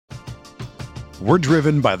We're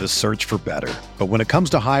driven by the search for better. But when it comes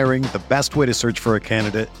to hiring, the best way to search for a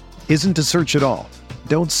candidate isn't to search at all.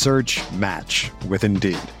 Don't search, match with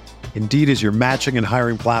Indeed. Indeed is your matching and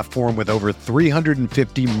hiring platform with over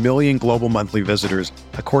 350 million global monthly visitors,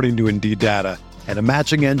 according to Indeed data, and a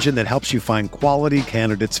matching engine that helps you find quality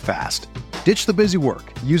candidates fast. Ditch the busy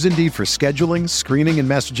work. Use Indeed for scheduling, screening, and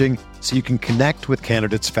messaging so you can connect with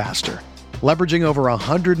candidates faster. Leveraging over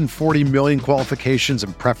 140 million qualifications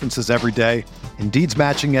and preferences every day, Indeed's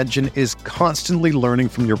matching engine is constantly learning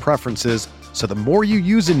from your preferences, so the more you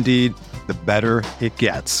use Indeed, the better it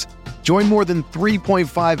gets. Join more than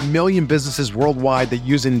 3.5 million businesses worldwide that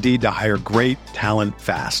use Indeed to hire great talent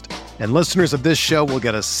fast. And listeners of this show will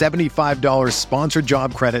get a $75 sponsored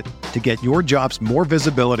job credit to get your jobs more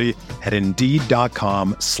visibility at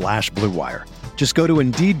Indeed.com/Blue Wire. Just go to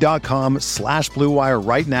Indeed.com/Blue Wire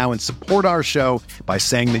right now and support our show by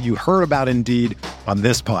saying that you heard about Indeed on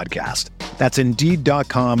this podcast. That's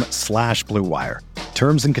Indeed.com/Blue Wire.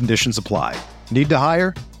 Terms and conditions apply. Need to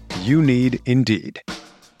hire? You need Indeed.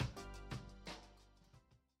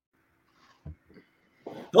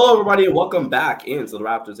 Hello, everybody, and welcome back into the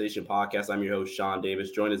Raptors Nation podcast. I'm your host, Sean Davis,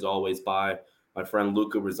 joined as always by my friend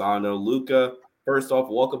Luca Rosano. Luca, first off,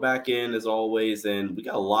 welcome back in as always, and we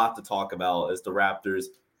got a lot to talk about as the Raptors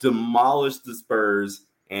demolish the Spurs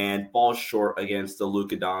and fall short against the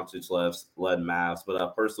Luka Doncic-led Mavs.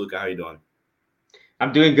 But first, Luca, how are you doing?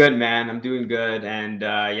 I'm doing good, man. I'm doing good. And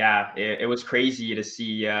it was crazy to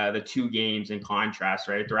see the two games in contrast,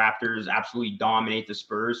 right? The Raptors absolutely dominate the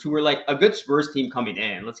Spurs, who were like a good Spurs team coming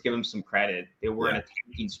in. Let's give them some credit. They weren't a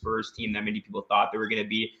tanking Spurs team that many people thought they were going to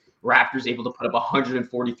be. Raptors able to put up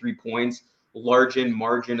 143 points, largest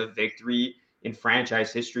margin of victory in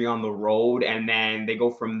franchise history on the road. And then they go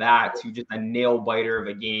from that to just a nail biter of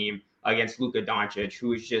a game against Luka Doncic,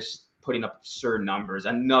 who is just putting up absurd numbers.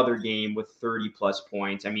 Another game with 30 plus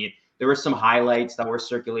points. I mean, there were some highlights that were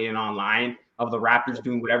circulating online of the Raptors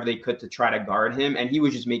doing whatever they could to try to guard him, and he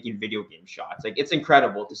was just making video game shots. Like, it's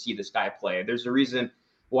incredible to see this guy play. There's a reason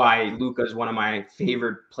why Luka is one of my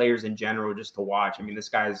favorite players in general just to watch. I mean, this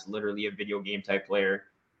guy is literally a video game type player.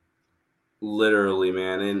 Literally,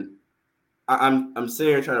 man. And I'm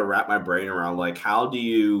sitting here trying to wrap my brain around, like, how do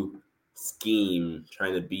you scheme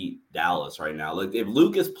trying to beat Dallas right now? Like, if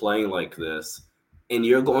Luke is playing like this and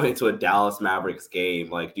you're going into a Dallas Mavericks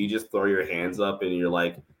game, like, do you just throw your hands up and you're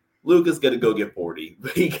like, Luke is going to go get 40,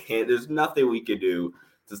 but he can't. There's nothing we can do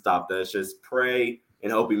to stop this. Just pray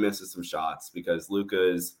and hope he misses some shots, because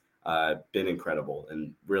Luka has been incredible.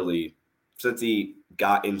 And really, since he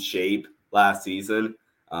got in shape last season,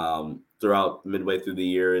 throughout midway through the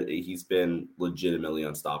year, he's been legitimately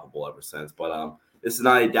unstoppable ever since. But this is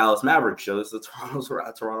not a Dallas Mavericks show. This is a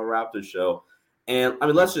Toronto Raptors show. And, I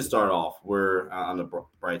mean, let's just start off. We're on the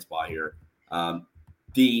bright spot here.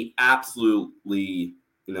 The absolutely,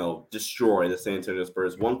 destroy the San Antonio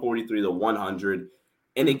Spurs, 143-100,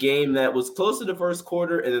 in a game that was close to the first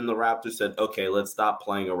quarter. And then the Raptors said, okay, let's stop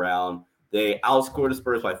playing around. They outscored the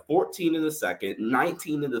Spurs by 14 in the second,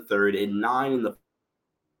 19 in the third, and 9 in the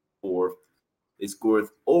fourth. They scored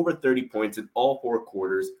over 30 points in all four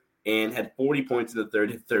quarters and had 40 points in the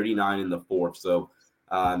third and 39 in the fourth. So,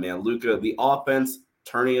 man, Luka, the offense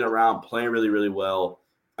turning it around, playing really, really well.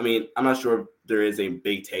 I mean, I'm not sure if there is a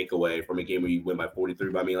big takeaway from a game where you win by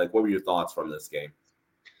 43, but I mean, like, what were your thoughts from this game?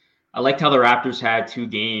 I liked how the Raptors had two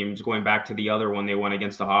games going back to the other one they won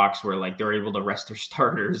against the Hawks, where like they were able to rest their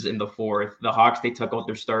starters in the fourth. The Hawks, they took out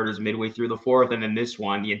their starters midway through the fourth, and then this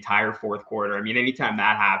one, the entire fourth quarter. I mean, anytime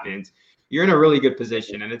that happens, you're in a really good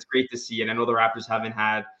position, and it's great to see. And I know the Raptors haven't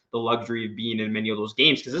had the luxury of being in many of those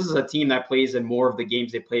games, because this is a team that plays in more of the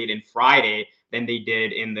games they played in Friday than they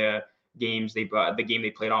did in the game they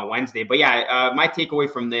played on Wednesday. But yeah, my takeaway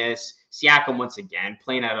from this, Siakam once again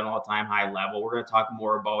playing at an all-time high level. We're going to talk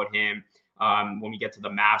more about him when we get to the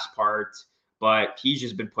Mavs part, but he's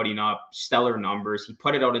just been putting up stellar numbers. He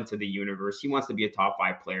put it out into the universe. He wants to be a top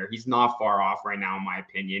 5 player. He's not far off right now, in my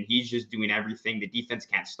opinion. He's just doing everything. The defense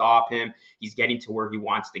can't stop him. He's getting to where he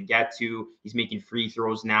wants to get to. He's making free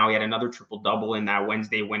throws now. He had another triple-double in that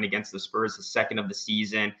Wednesday win against the Spurs, the second of the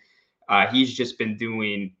season. He's just been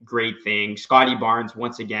doing great things. Scottie Barnes,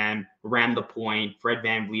 once again, ran the point. Fred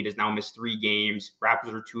VanVleet has now missed 3 games.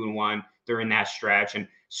 Raptors are 2-1 during that stretch. And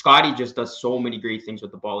Scottie just does so many great things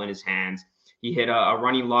with the ball in his hands. He hit a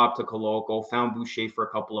running lob to Koloko, found Boucher for a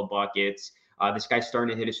couple of buckets. This guy's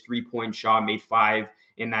starting to hit his 3-point shot, made 5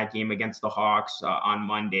 in that game against the Hawks on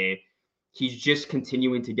Monday. He's just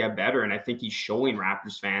continuing to get better, and I think he's showing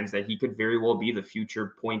Raptors fans that he could very well be the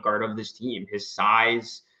future point guard of this team. His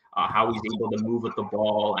size, how he's able to move with the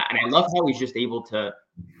ball. And I love how he's just able to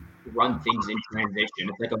run things in transition.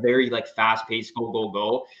 It's like a very like fast-paced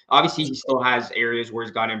go. Obviously, he still has areas where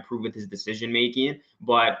he's got to improve with his decision making,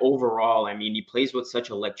 but overall, I mean, he plays with such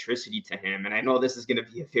electricity to him. And I know this is going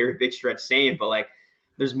to be a very big stretch saying, but like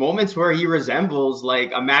there's moments where he resembles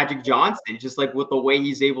like a Magic Johnson, just like with the way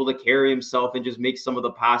he's able to carry himself and just make some of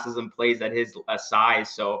the passes and plays at his size.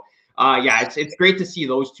 So yeah, it's great to see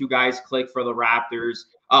those two guys click for the Raptors.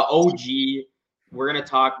 OG, we're going to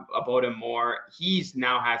talk about him more. He's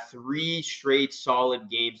now had 3 straight solid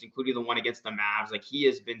games, including the one against the Mavs. Like he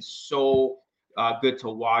has been so good to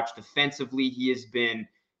watch. Defensively, he has been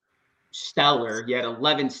stellar. He had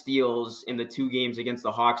 11 steals in the 2 games against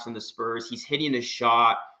the Hawks and the Spurs. He's hitting his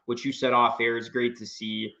shot, which you said off air is great to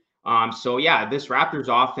see. So yeah, this Raptors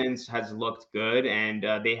offense has looked good, and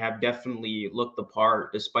they have definitely looked the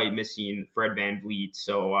part despite missing Fred VanVleet.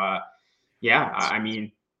 So yeah, I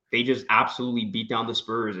mean, they just absolutely beat down the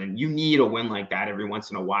Spurs, and you need a win like that every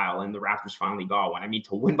once in a while, and the Raptors finally got one. I mean,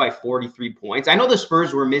 to win by 43 points. I know the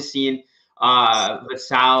Spurs were missing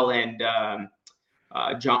Pascal and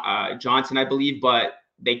Johnson, I believe, but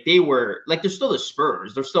they were like, they're still the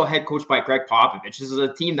Spurs. They're still head coached by Greg Popovich. This is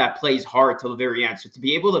a team that plays hard till the very end. So to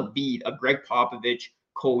be able to beat a Greg Popovich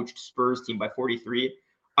coached Spurs team by 43,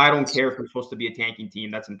 I don't care if they're supposed to be a tanking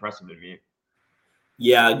team. That's impressive to me.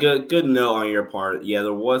 Yeah, good note on your part. Yeah,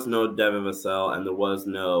 there was no Devin Vassell and there was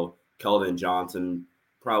no Keldon Johnson.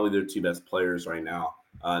 Probably their 2 best players right now.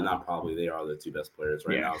 Not probably, they are the 2 best players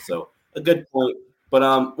right now. So a good point.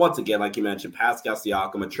 But once again, like you mentioned, Pascal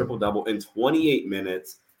Siakam, a triple-double in 28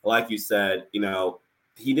 minutes. Like you said, you know,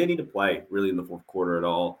 he didn't need to play really in the fourth quarter at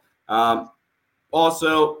all.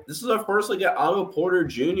 Also, this is our first look at Otto Porter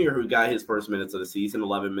Jr., who got his first minutes of the season,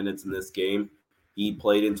 11 minutes in this game. He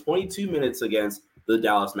played in 22 minutes against the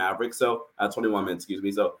Dallas Mavericks, so 21 minutes, excuse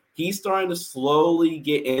me. So he's starting to slowly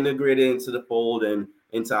get integrated into the fold and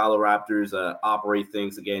into how the Raptors operate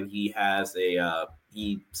things. Again, he has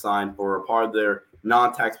he signed for a part of their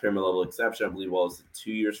non-taxpayer level exception. I believe it was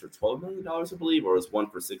 2 years for $12 million, I believe, or it was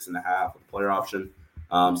 1 for $6.5 with player option.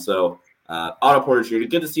 So Otto Porter Jr.,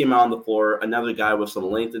 good to see him out on the floor. Another guy with some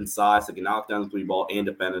length and size that can knock down the 3-ball and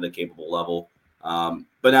defend at a capable level.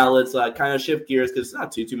 But now let's kind of shift gears because it's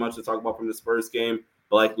not too much to talk about from this first game.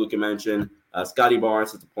 But like Luka mentioned, Scottie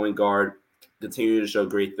Barnes at the point guard, continuing to show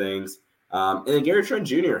great things. And then Gary Trent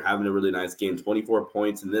Jr. having a really nice game, 24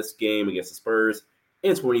 points in this game against the Spurs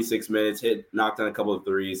in 26 minutes, knocked down a couple of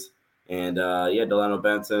threes. And Delano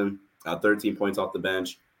Benson, 13 points off the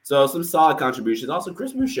bench. So some solid contributions. Also,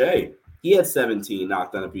 Chris Boucher, he had 17,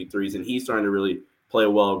 knocked down a few threes, and he's starting to really play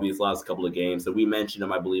well over these last couple of games. So we mentioned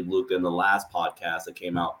him, I believe, Luka, in the last podcast that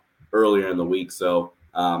came out earlier in the week. So,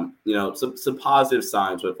 some positive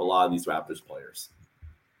signs with a lot of these Raptors players.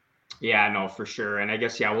 Yeah, no, for sure. And I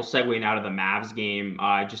guess, we'll segue now to the Mavs game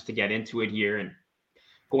just to get into it here. And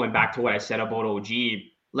going back to what I said about OG,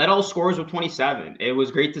 led all scorers with 27. It was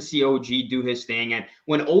great to see OG do his thing. And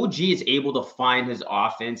when OG is able to find his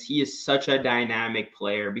offense, he is such a dynamic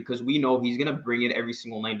player because we know he's going to bring it every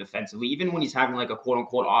single night defensively. Even when he's having like a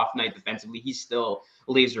quote-unquote off night defensively, he's still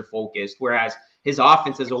laser focused. Whereas his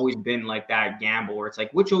offense has always been like that gamble where it's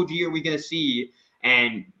like, which OG are we going to see?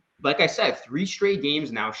 And like I said, 3 straight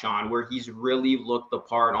games now, Sean, where he's really looked the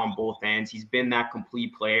part on both ends. He's been that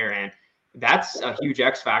complete player, and that's a huge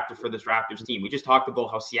X factor for this Raptors team. We just talked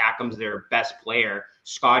about how Siakam's their best player.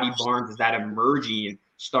 Scottie Barnes is that emerging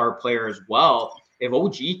star player as well. If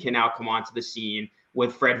OG can now come onto the scene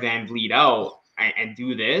with Fred VanVleet out and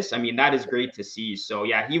do this, I mean, that is great to see. So,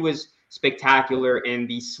 yeah, he was spectacular in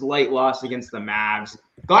the slight loss against the Mavs.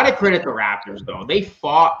 Got to credit the Raptors, though. They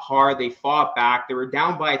fought hard. They fought back. They were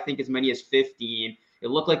down by, I think, as many as 15. It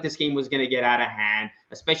looked like this game was going to get out of hand,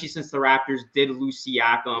 especially since the Raptors did lose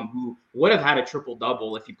Siakam, who would have had a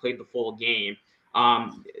triple-double if he played the full game.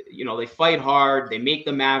 They fight hard. They make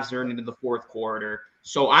the Mavs earn into the fourth quarter.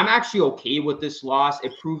 So I'm actually okay with this loss.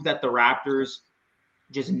 It proved that the Raptors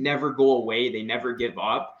just never go away. They never give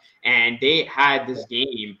up. And they had this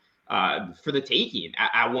game for the taking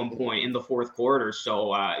at one point in the fourth quarter.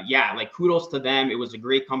 So, kudos to them. It was a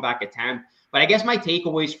great comeback attempt. But I guess my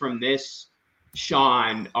takeaways from this,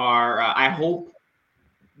 Sean, are I hope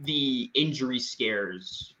the injury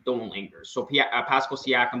scares don't linger. So Pascal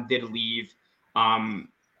Siakam did leave.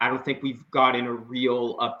 I don't think we've gotten a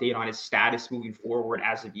real update on his status moving forward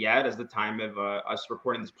as of yet, as the time of us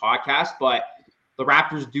recording this podcast. But the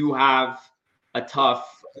Raptors do have a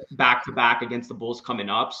tough back-to-back against the Bulls coming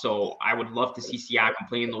up. So I would love to see Siakam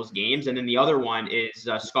play in those games. And then the other one is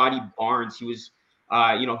Scottie Barnes. He was,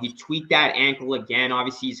 he tweaked that ankle again.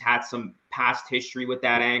 Obviously, he's had some past history with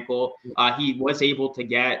that ankle. He was able to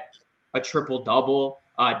get a triple-double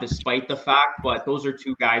despite the fact. But those are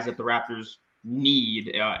two guys that the Raptors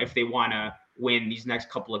need if they want to win these next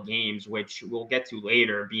couple of games, which we'll get to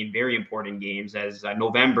later, being very important games, as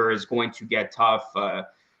November is going to get tough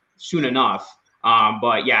soon enough.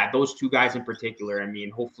 But yeah, those two guys in particular, I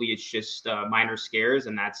mean, hopefully it's just minor scares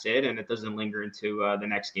and that's it, and it doesn't linger into the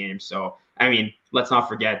next game. So, I mean, let's not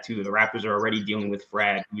forget too, the Raptors are already dealing with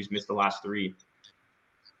Fred, who's missed the last 3.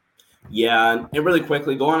 Yeah, and really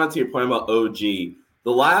quickly, going on to your point about OG,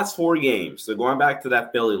 the last 4 games, so going back to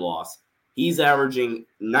that Philly loss, he's averaging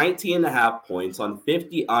 19.5 points on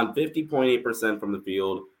 50.8% from the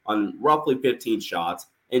field on roughly 15 shots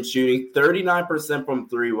and shooting 39% from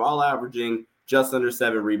 3 while averaging just under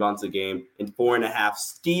 7 rebounds a game and 4.5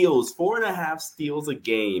 steals. 4.5 steals a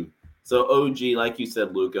game. So OG, like you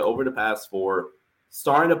said, Luka, over the past 4,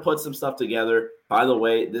 starting to put some stuff together. By the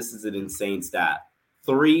way, this is an insane stat.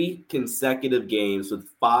 3 consecutive games with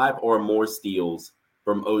 5 or more steals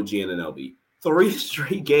from OG Anunoby. 3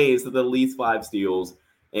 straight games with at least 5 steals.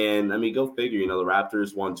 And, I mean, go figure, the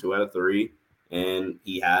Raptors won 2 out of 3. And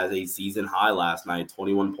he has a season high last night,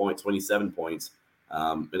 27 points.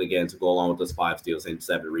 And again, to go along with those 5 steals and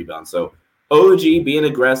 7 rebounds. So OG being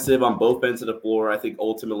aggressive on both ends of the floor, I think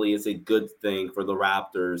ultimately is a good thing for the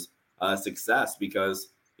Raptors' success because,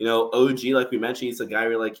 OG, like we mentioned, he's a guy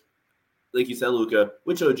where like you said, Luka,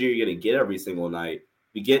 which OG are you going to get every single night?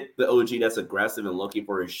 You get the OG that's aggressive and looking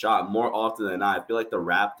for his shot more often than not. I feel like the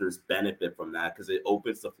Raptors benefit from that because it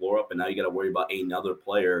opens the floor up and now you got to worry about another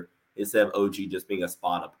player instead of OG just being a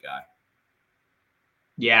spot-up guy.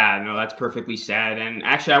 Yeah, no, that's perfectly said. And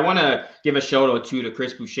actually, I want to give a shout out to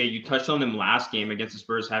Chris Boucher. You touched on him last game against the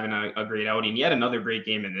Spurs having a great outing. He had another great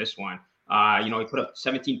game in this one. He put up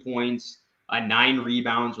 17 points, 9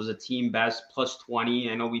 rebounds, was a team best plus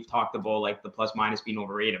 20. I know we've talked about like the plus minus being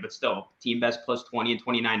overrated, but still team best plus 20 in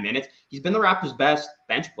 29 minutes. He's been the Raptors' best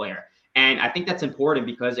bench player. And I think that's important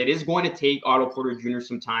because it is going to take Otto Porter Jr.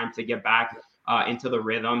 some time to get back into the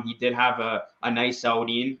rhythm. He did have a nice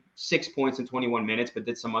outing, 6 points in 21 minutes, but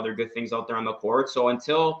did some other good things out there on the court. So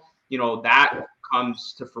until, that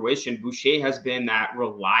comes to fruition, Boucher has been that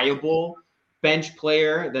reliable bench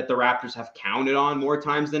player that the Raptors have counted on more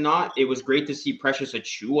times than not. It was great to see Precious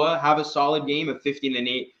Achiuwa have a solid game of 15 and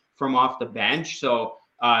 8 from off the bench. So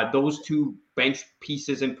those two bench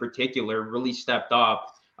pieces in particular really stepped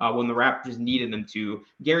up when the Raptors needed them to.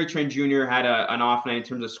 Gary Trent Jr. had an off night in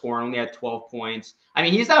terms of scoring, only had 12 points. I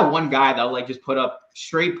mean, he's that one guy that'll like just put up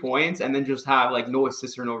straight points and then just have like no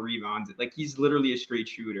assists or no rebounds. Like he's literally a straight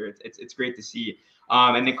shooter. It's great to see.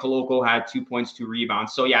 And then Koloko had 2 points, 2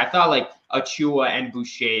 rebounds. So yeah, I thought like Achiuwa and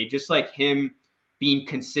Boucher, just like him being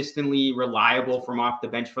consistently reliable from off the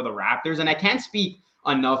bench for the Raptors. And I can't speak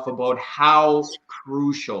enough about how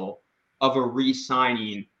crucial of a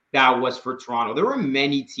re-signing that was for Toronto. There were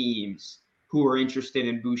many teams who were interested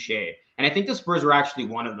in Boucher. And I think the Spurs were actually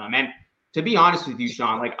one of them. And to be honest with you,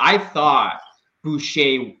 Sean, like I thought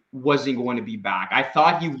Boucher wasn't going to be back. I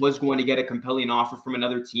thought he was going to get a compelling offer from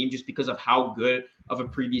another team just because of how good of a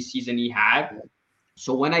previous season he had.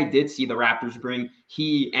 So when I did see the Raptors bring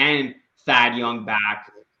he and Thad Young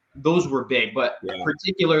back, those were big, but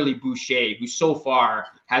particularly Boucher, who so far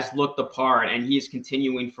has looked the part, and he is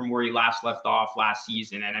continuing from where he last left off last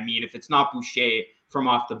season. And I mean, if it's not Boucher from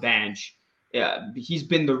off the bench, he's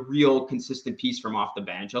been the real consistent piece from off the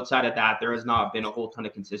bench. Outside of that, there has not been a whole ton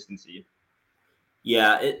of consistency.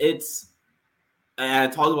 Yeah, it's – and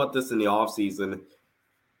I talked about this in the offseason.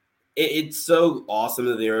 It's so awesome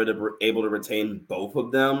that they were able to retain both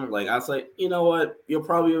of them. Like, I was like, you know what? You'll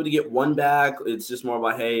probably be able to get one back. It's just more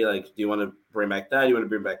about, hey, like, do you want to bring back that? Do you want to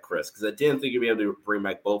bring back Chris? Because I didn't think you'd be able to bring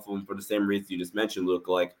back both of them for the same reason you just mentioned, Luke.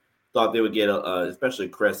 Like, thought they would get, especially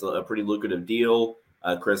Chris, a pretty lucrative deal.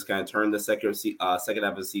 Chris kind of turned the second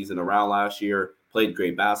half of the season around last year, played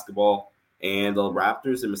great basketball. And the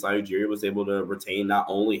Raptors and Masai Ujiri was able to retain not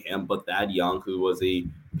only him, but Thad Young, who was a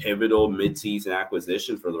pivotal midseason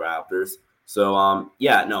acquisition for the Raptors. So,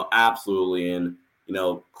 absolutely. And,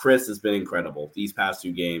 Chris has been incredible these past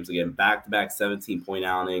 2 games. Again, back-to-back 17-point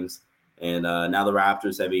outings. And now the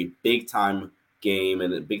Raptors have a big-time game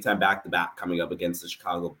and a big-time back-to-back coming up against the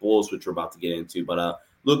Chicago Bulls, which we're about to get into. But,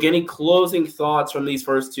 Luke, any closing thoughts from these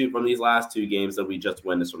last 2 games that we just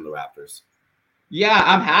witnessed from the Raptors? Yeah,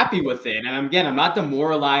 I'm happy with it. And again, I'm not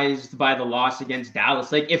demoralized by the loss against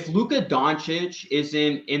Dallas. Like, if Luka Doncic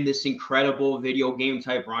isn't in this incredible video game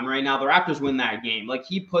type run right now, the Raptors win that game. Like,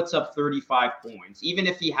 he puts up 35 points. Even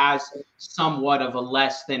if he has somewhat of a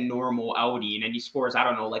less than normal outing and he scores, I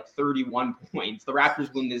don't know, like 31 points, the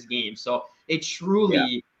Raptors win this game. So it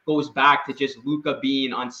truly goes back to just Luka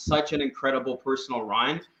being on such an incredible personal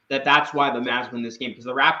run that's why the Mavs win this game, because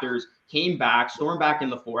the Raptors came back, stormed back in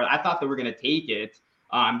the fourth. I thought they were going to take it,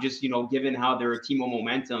 just, given how they're a team of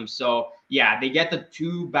momentum. So, yeah, they get the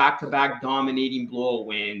 2 back-to-back dominating blowout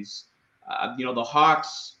wins. The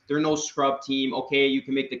Hawks, they're no scrub team. Okay, you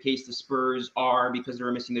can make the case the Spurs are, because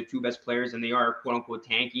they're missing their 2 best players and they are, quote-unquote,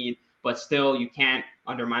 tanking. But still, you can't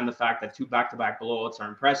undermine the fact that 2 back-to-back blowouts are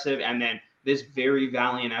impressive. And then this very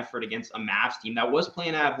valiant effort against a Mavs team that was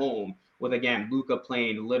playing at home with, again, Luka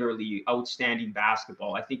playing literally outstanding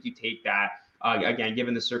basketball. I think you take that, again,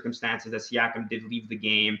 given the circumstances that Siakam did leave the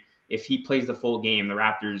game. If he plays the full game, the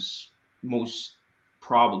Raptors most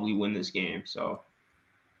probably win this game. So,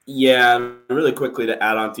 yeah, really quickly to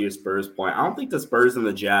add on to your Spurs point, I don't think the Spurs and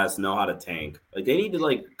the Jazz know how to tank. Like, they need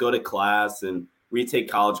to go to class and retake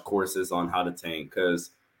college courses on how to tank,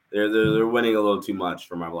 because they're winning a little too much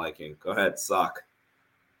for my liking. Go ahead, suck.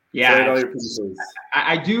 Yeah,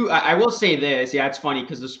 I will say this. Yeah, it's funny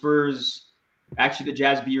because the Spurs, actually the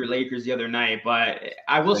Jazz beat your Lakers the other night, but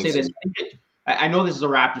I will say this. I know this is a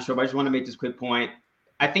Raptors show, but I just want to make this quick point.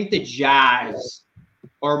 I think the Jazz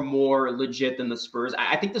are more legit than the Spurs.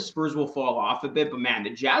 I think the Spurs will fall off a bit, but man, the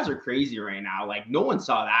Jazz are crazy right now. Like, no one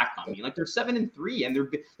saw that coming. Like, they're 7-3, and they're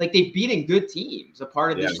like, they've beaten good teams. A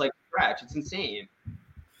part of this stretch. It's insane.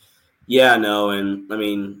 Yeah, no, and I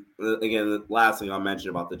mean, again, the last thing I'll mention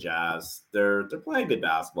about the Jazz, they're playing good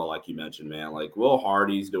basketball, like you mentioned, man. Like, Will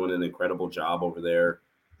Hardy's doing an incredible job over there.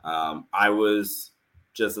 I was,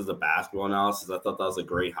 just as a basketball analysis, I thought that was a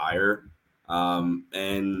great hire.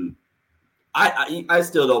 And I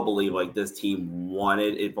still don't believe this team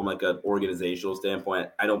wanted it from an organizational standpoint.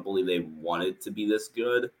 I don't believe they wanted to be this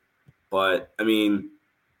good, but I mean,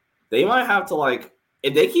 they might have to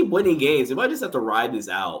if they keep winning games, they might just have to ride this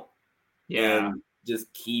out. Yeah. And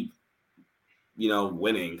just keep,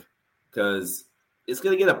 winning, because it's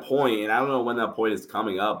going to get a point, and I don't know when that point is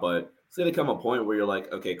coming up, but it's going to come a point where you're like,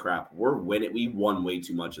 okay, crap, we're winning. We won way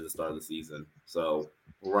too much at the start of the season, so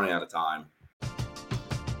we're running out of time.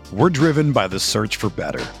 We're driven by the search for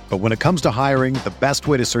better, but when it comes to hiring, the best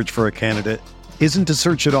way to search for a candidate isn't to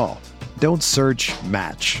search at all. Don't search,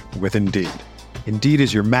 match with Indeed. Indeed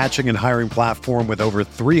is your matching and hiring platform with over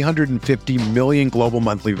 350 million global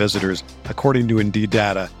monthly visitors, according to Indeed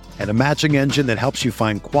data, and a matching engine that helps you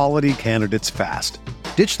find quality candidates fast.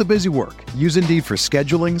 Ditch the busy work. Use Indeed for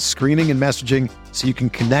scheduling, screening, and messaging so you can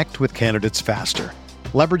connect with candidates faster.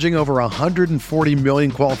 Leveraging over 140 million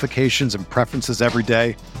qualifications and preferences every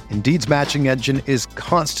day, Indeed's matching engine is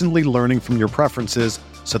constantly learning from your preferences,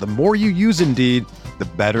 so the more you use Indeed, the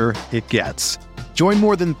better it gets. Join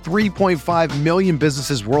more than 3.5 million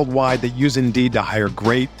businesses worldwide that use Indeed to hire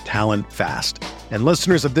great talent fast. And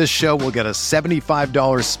listeners of this show will get a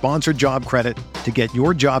 $75 sponsored job credit to get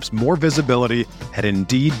your jobs more visibility at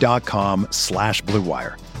Indeed.com/Blue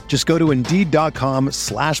Wire. Just go to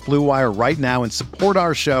Indeed.com/Blue Wire right now and support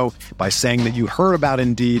our show by saying that you heard about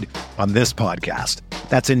Indeed on this podcast.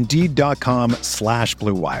 That's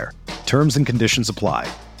Indeed.com/Blue Wire. Terms and conditions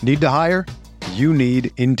apply. Need to hire? You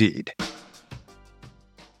need Indeed.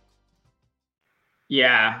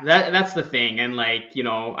 Yeah, that's the thing. And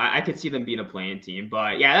I could see them being a playing team.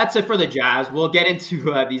 But yeah, that's it for the Jazz. We'll get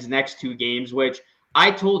into these next 2 games, which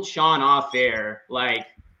I told Sean off air.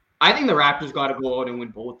 I think the Raptors got to go out and win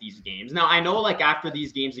both these games. Now, I know after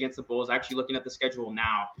these games against the Bulls, actually looking at the schedule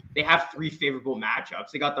now, they have 3 favorable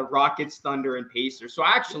matchups. They got the Rockets, Thunder, and Pacers. So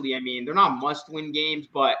actually, I mean, they're not must-win games,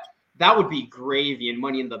 but that would be gravy and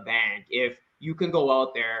money in the bank if you can go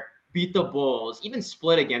out there, beat the Bulls, even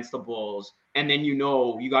split against the Bulls, and then you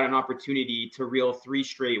got an opportunity to reel 3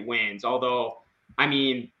 straight wins. Although, I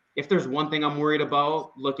mean, if there's one thing I'm worried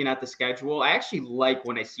about looking at the schedule, I actually like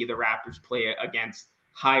when I see the Raptors play against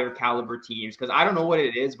higher caliber teams, because I don't know what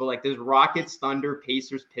it is, but this Rockets, Thunder,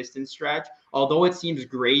 Pacers, Pistons stretch, although it seems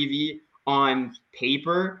gravy on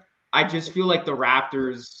paper, I just feel like the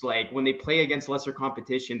Raptors, when they play against lesser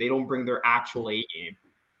competition, they don't bring their actual A game.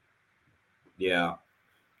 Yeah.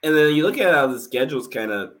 And then you look at how the schedule's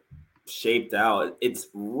kind of shaped out. It's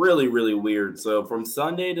really, really weird. So from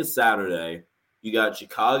Sunday to Saturday, you got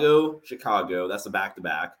Chicago. That's a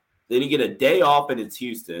back-to-back. Then you get a day off and it's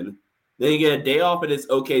Houston. Then you get a day off and it's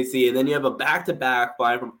OKC. And then you have a back-to-back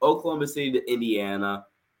flying from Oklahoma City to Indiana.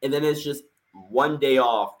 And then it's just one day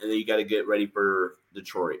off. And then you got to get ready for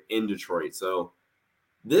Detroit. So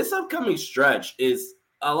this upcoming stretch is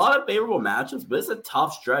a lot of favorable matchups, but it's a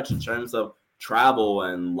tough stretch in terms of travel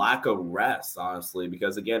and lack of rest, honestly,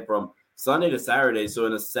 because again, from Sunday to Saturday, so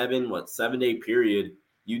in a 7-day period,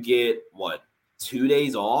 you get 2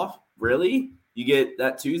 days off? Really? You get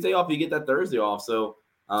that Tuesday off, you get that Thursday off. So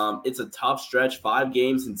it's a tough stretch, 5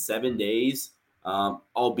 games in 7 days.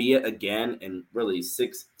 albeit again, and really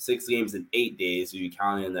six games in 8 days. So you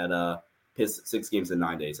count in that 6 games in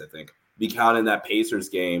 9 days, I think. Be counting that Pistons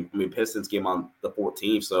game on the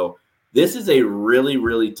 14th. So this is a really,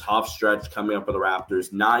 really tough stretch coming up for the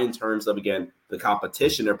Raptors, not in terms of, again, the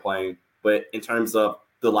competition they're playing, but in terms of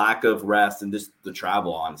the lack of rest and just the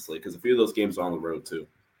travel, honestly, because a few of those games are on the road too.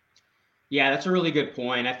 Yeah, that's a really good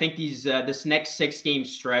point. I think this next 6-game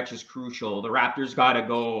stretch is crucial. The Raptors got to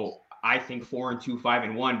go, I think, 4-2,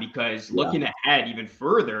 5-1, because looking ahead even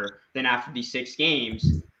further than after these 6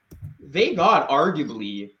 games, they got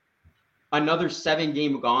arguably another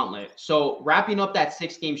 7-game gauntlet. So wrapping up that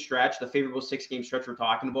 6-game stretch, the favorable 6-game stretch we're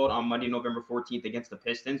talking about on Monday, November 14th against the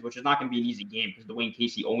Pistons, which is not going to be an easy game because Dwayne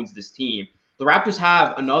Casey owns this team. The Raptors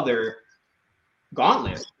have another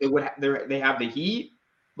gauntlet. They have the Heat,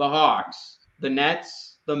 the Hawks, the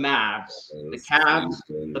Nets, the Mavs, the Cavs,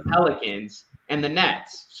 the Pelicans, and the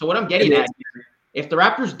Nets. So what I'm getting at here, if the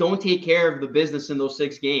Raptors don't take care of the business in those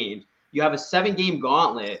 6 games, you have a 7-game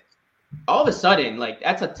gauntlet. All of a sudden, like,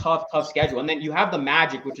 that's a tough schedule. And then you have the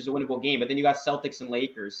Magic, which is a winnable game, but then you got Celtics and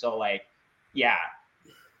Lakers. So, like,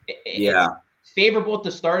 it's favorable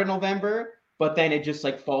to start in November, but then it just,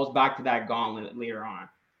 like, falls back to that gauntlet later on.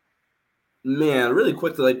 Man, really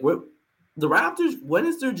quickly, like, the Raptors, when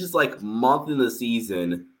is there just, like, month in the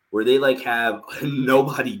season where they, like, have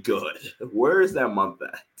nobody good? Where is that month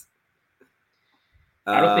at?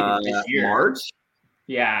 I don't think it's this year. March?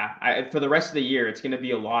 Yeah, for the rest of the year, it's going to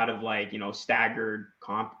be a lot of, like, staggered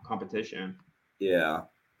competition. Yeah,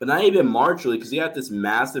 but not even March, really, because you have this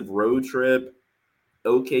massive road trip,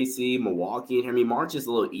 OKC, Milwaukee. I mean, March is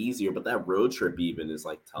a little easier, but that road trip even is,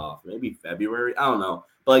 like, tough. Maybe February? I don't know.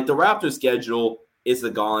 But, like, the Raptors schedule is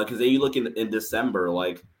the gauntlet, because then you look in December,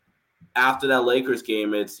 like, after that Lakers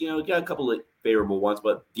game, it's, you got a couple of favorable ones,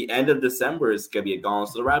 but the end of December is going to be a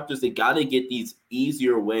gauntlet. So the Raptors, they got to get these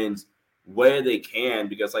easier wins where they can,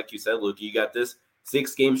 because like you said, Luke, you got this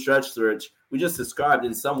 6-game stretch which we just described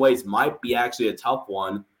in some ways might be actually a tough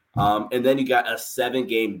one. And then you got a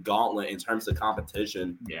 7-game gauntlet in terms of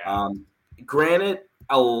competition. Yeah. Granted,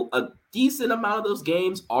 a decent amount of those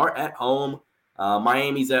games are at home.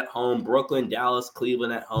 Miami's at home, Brooklyn, Dallas,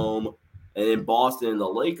 Cleveland at home, and then Boston and the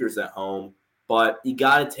Lakers at home. But you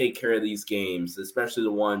got to take care of these games, especially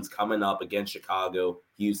the ones coming up against Chicago,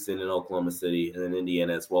 Houston, and Oklahoma City, and then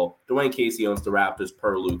Indiana as well. Dwayne Casey owns the Raptors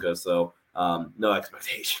per Luka, so no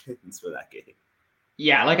expectations for that game.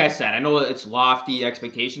 Yeah, like I said, I know it's lofty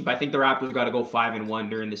expectation, but I think the Raptors got to go 5-1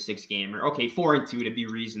 during the 6 game, or 4-2 to be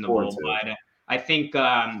reasonable. But I think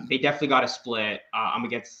they definitely got to split. I'm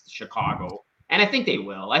against Chicago. And I think they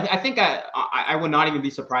will. I think I would not even be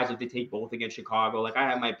surprised if they take both against Chicago. Like, I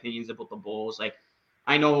have my opinions about the Bulls. Like,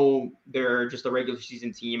 I know they're just a regular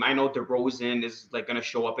season team. I know DeRozan is, like, going to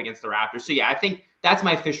show up against the Raptors. So, yeah, I think that's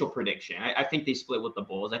my official prediction. I think they split with the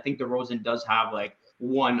Bulls. I think DeRozan does have, like,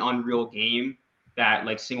 one unreal game that,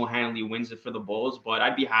 like, single-handedly wins it for the Bulls. But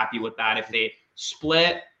I'd be happy with that if they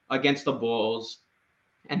split against the Bulls.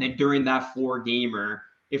 And then during that 4-gamer,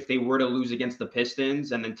 if they were to lose against the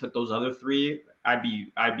Pistons and then took those other 3, I'd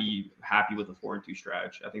be happy with a 4-2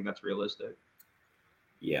 stretch. I think that's realistic.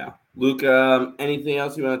 Yeah. Luke, anything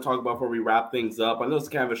else you want to talk about before we wrap things up? I know it's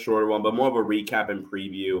kind of a shorter one, but more of a recap and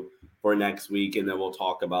preview for next week, and then we'll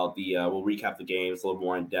talk about we'll recap the games a little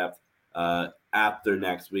more in depth after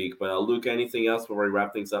next week. But Luke, anything else before we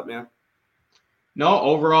wrap things up, man? No,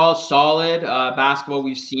 overall solid basketball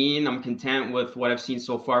we've seen. I'm content with what I've seen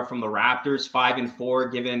so far from the Raptors.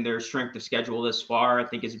 5-4, given their strength of schedule this far, I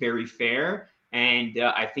think is very fair. And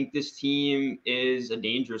I think this team is a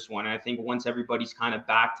dangerous one. I think once everybody's kind of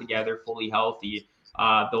back together, fully healthy,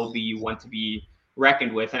 they'll be one to be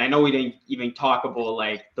reckoned with. And I know we didn't even talk about,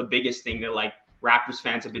 like, the biggest thing that, like, Raptors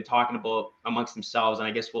fans have been talking about amongst themselves. And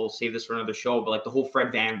I guess we'll save this for another show. But, like, the whole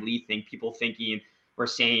Fred VanVleet thing, people thinking or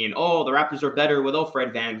saying, oh, the Raptors are better without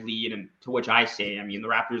Fred VanVleet. And to which I say, I mean, the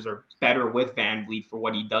Raptors are better with VanVleet for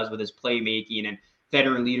what he does with his playmaking and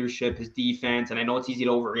veteran leadership, his defense. And I know it's easy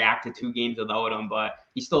to overreact to 2 games without him, but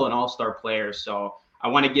he's still an all-star player. So I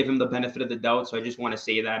want to give him the benefit of the doubt. So I just want to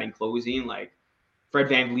say that in closing, like, Fred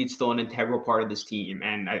VanVleet's still an integral part of this team.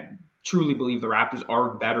 And I truly believe the Raptors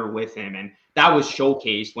are better with him. And that was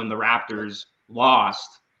showcased when the Raptors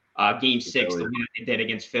lost Game 6, the one they did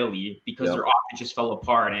against Philly, because their offense just fell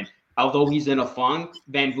apart. And although he's in a funk,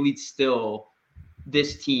 VanVleet's still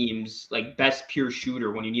this team's, like, best pure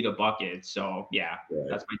shooter when you need a bucket. So yeah,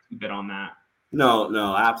 that's my 2 bit on that.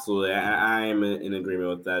 No, absolutely. I am in agreement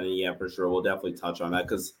with that. And yeah, for sure, we'll definitely touch on that,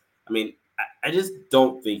 because I mean, I just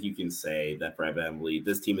don't think you can say that Fred VanVleet,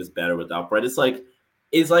 this team is better without Fred. It's like,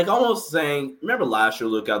 It's like almost saying, remember last year,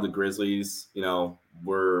 look how the Grizzlies,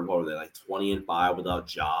 were, what were they, like 20-5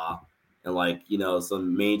 without Ja? And like,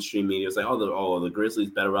 some mainstream media was like, the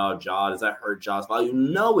Grizzlies better without Ja. Does that hurt Ja's value?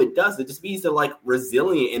 No, it doesn't. It just means they're like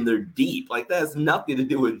resilient and they're deep. Like that has nothing to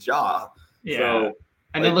do with Ja. Yeah. So,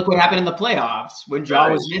 and then look what happened in the playoffs when Ja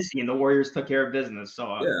was missing and the Warriors took care of business.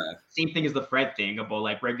 So same thing as the Fred thing about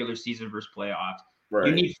like regular season versus playoffs. Right.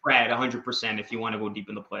 You need Fred 100% if you want to go deep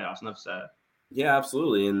in the playoffs. Enough said. Yeah,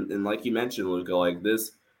 absolutely. And like you mentioned, Luca, like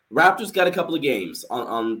this Raptors got a couple of games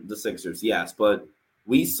on the Sixers, yes, but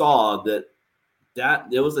we saw that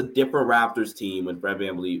there was a different Raptors team when Fred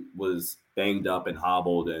VanVleet was banged up and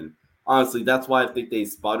hobbled. And honestly, that's why I think they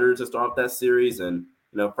sputtered to start off that series. And,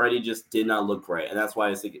 Freddie just did not look right. And that's why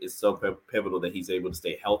I think it's so pivotal that he's able to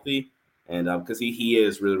stay healthy. And because he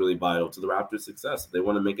is really, really vital to the Raptors' success. They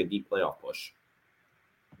want to make a deep playoff push.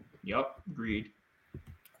 Yep, agreed.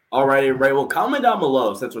 All right. Well, comment down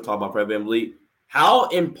below, since we're talking about Fred VanVleet, how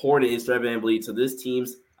important is Fred VanVleet to this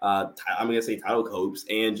team's I'm going to say title hopes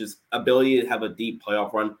and just ability to have a deep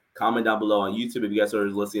playoff run? Comment down below on YouTube if you guys are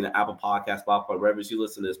listening to Apple Podcasts, Spotify, wherever you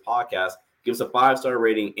listen to this podcast. Give us a 5-star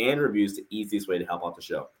rating and reviews, the easiest way to help out the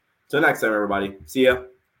show. Till next time, everybody. See ya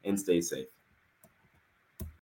and stay safe.